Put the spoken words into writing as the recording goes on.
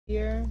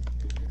Here.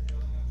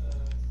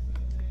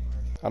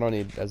 I don't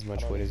need as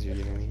much wood as you're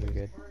giving me. You're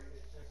good.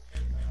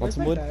 Want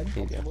some wood?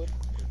 Here you go.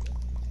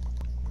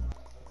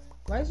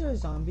 Why is there a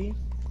zombie?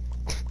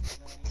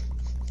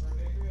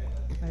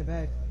 My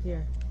bad.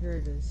 Here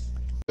it is.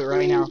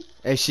 Right now.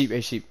 Hey sheep, hey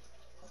sheep.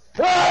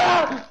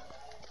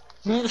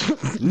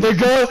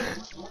 Nigga!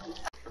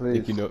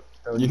 Please. You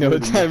know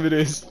what time it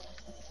is.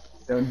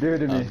 Don't do it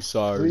to me. I'm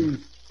sorry. Please.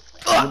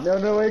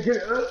 No, wait.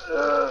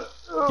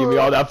 Give me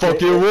all that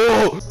fucking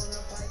wool!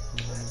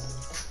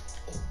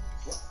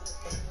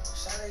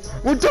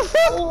 What the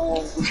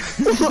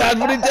fuck? Dad,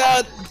 put it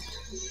down!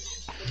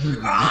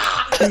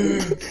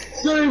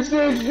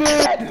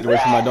 Get away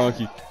from my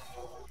donkey.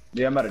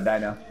 Yeah, I'm about to die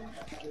now.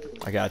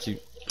 I got you.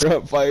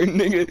 Drop fire,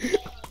 nigga.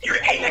 You're a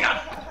nigga!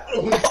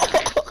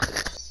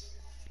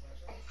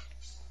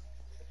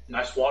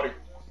 Nice water.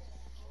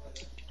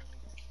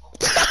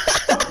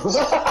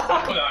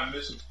 I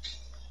miss him.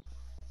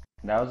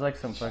 That was like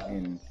some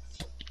fucking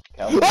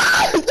cowboy.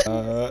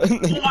 Oh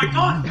my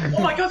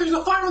god, there's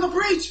a fire on the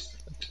bridge!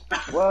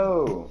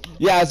 Whoa!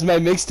 Yeah, it's my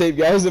mixtape,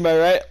 guys. Am I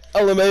right?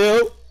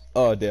 LMAO.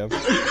 Oh damn.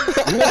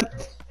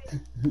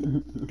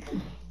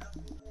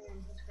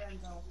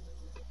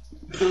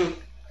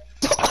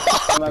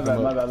 My bad.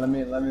 Let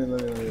me.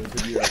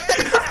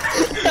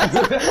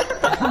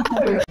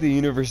 The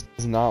universe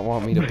does not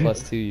want me to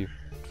 +2 you.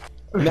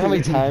 You know how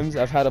many times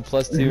I've had a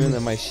 +2 and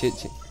then my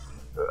shit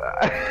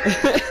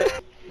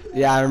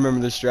Yeah, I remember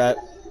the strat.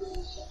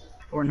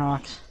 Or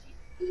not.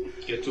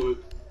 Get to it.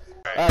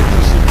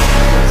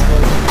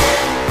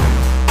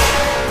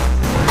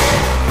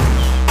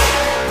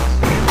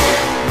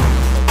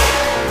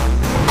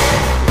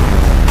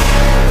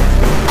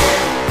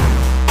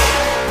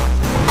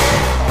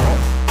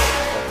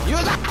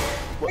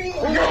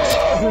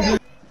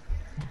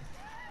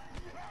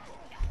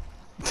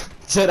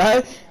 Did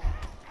I?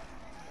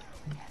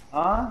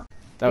 Huh?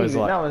 That was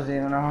like. That was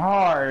even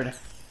hard.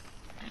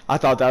 I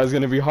thought that was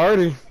gonna be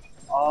harder.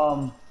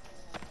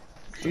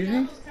 Excuse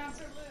me?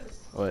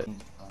 What?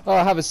 Oh,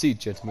 have a seat,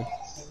 gentlemen.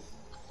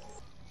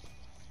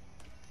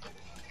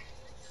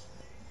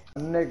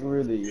 My neck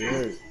really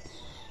hurts.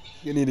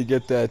 You need to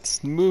get that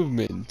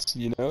movement,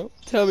 you know?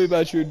 Tell me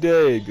about your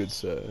day, good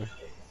sir.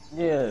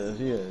 Yes.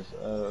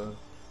 No.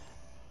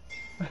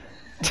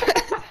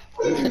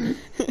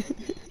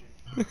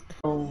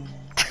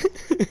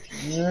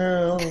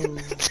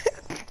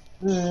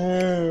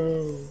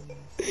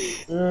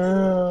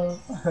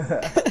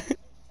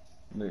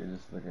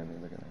 Just look at me.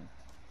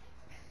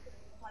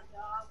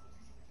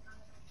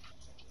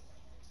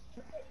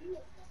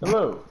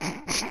 Hello.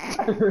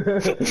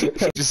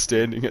 Just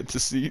standing at the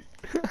seat.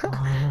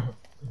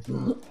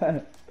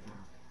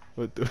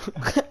 What the?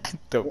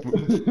 Don't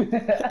move.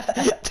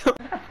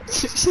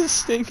 Just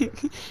standing.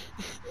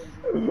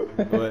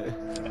 What?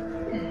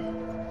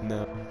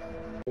 No.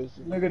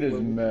 Look at this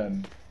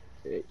man.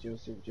 Hey,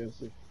 Joseph.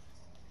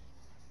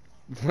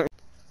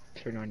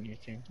 Turn on your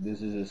thing.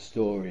 This is a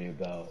story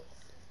about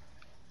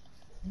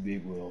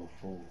Big Will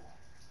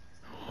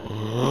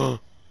Fool.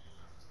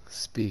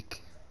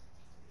 Speak.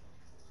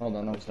 Hold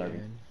on, I'm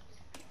starving.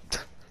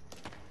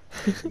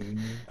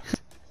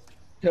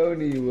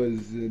 Tony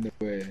was in the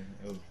way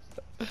of...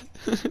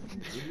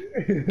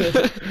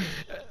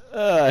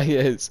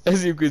 yes,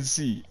 as you can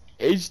see,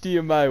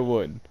 HDMI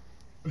 1.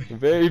 A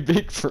very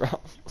big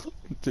problem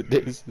in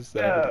today's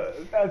society. Yeah,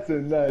 that's a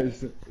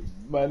nice.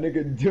 My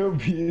nigga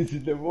Dopey is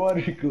in the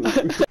water cooler.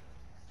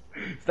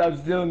 Stop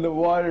stealing the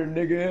water,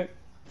 nigga.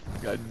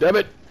 God damn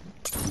it!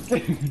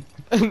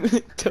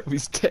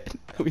 Toby's dead.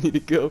 We need to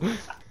go.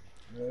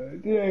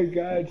 Yeah, I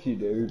got you,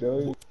 dude.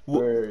 Don't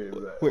worry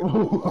about it.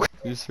 Wait,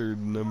 just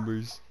heard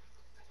numbers.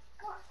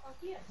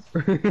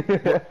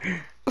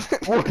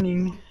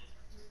 Warning.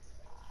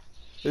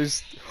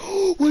 There's.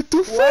 What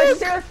the fuck? Was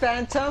there a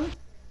phantom?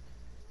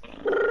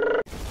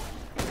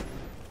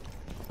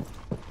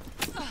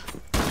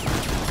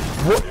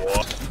 What?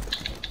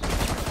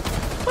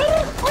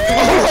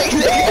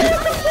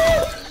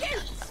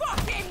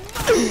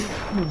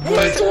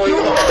 What's going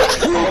on?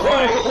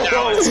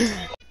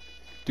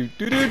 Do.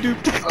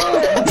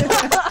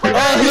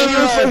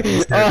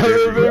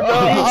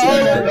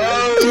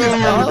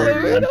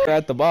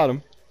 At the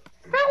bottom.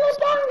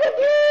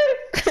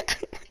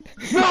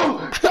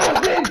 No!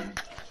 Stop it!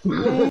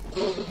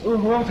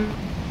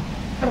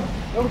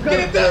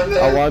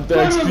 I want the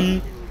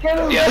XP.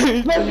 Get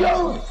him! Let's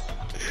go!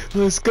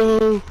 Let's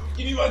go.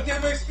 Give me my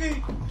damn XP!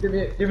 Give me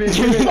the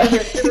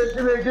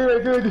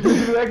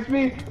XP!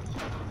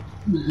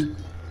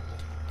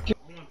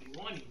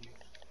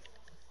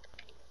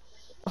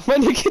 My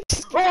nigga.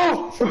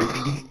 Oh!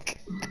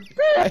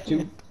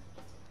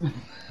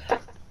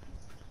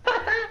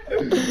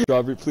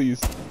 Robert,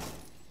 please.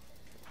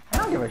 I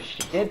don't give a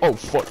shit. Oh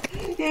fuck.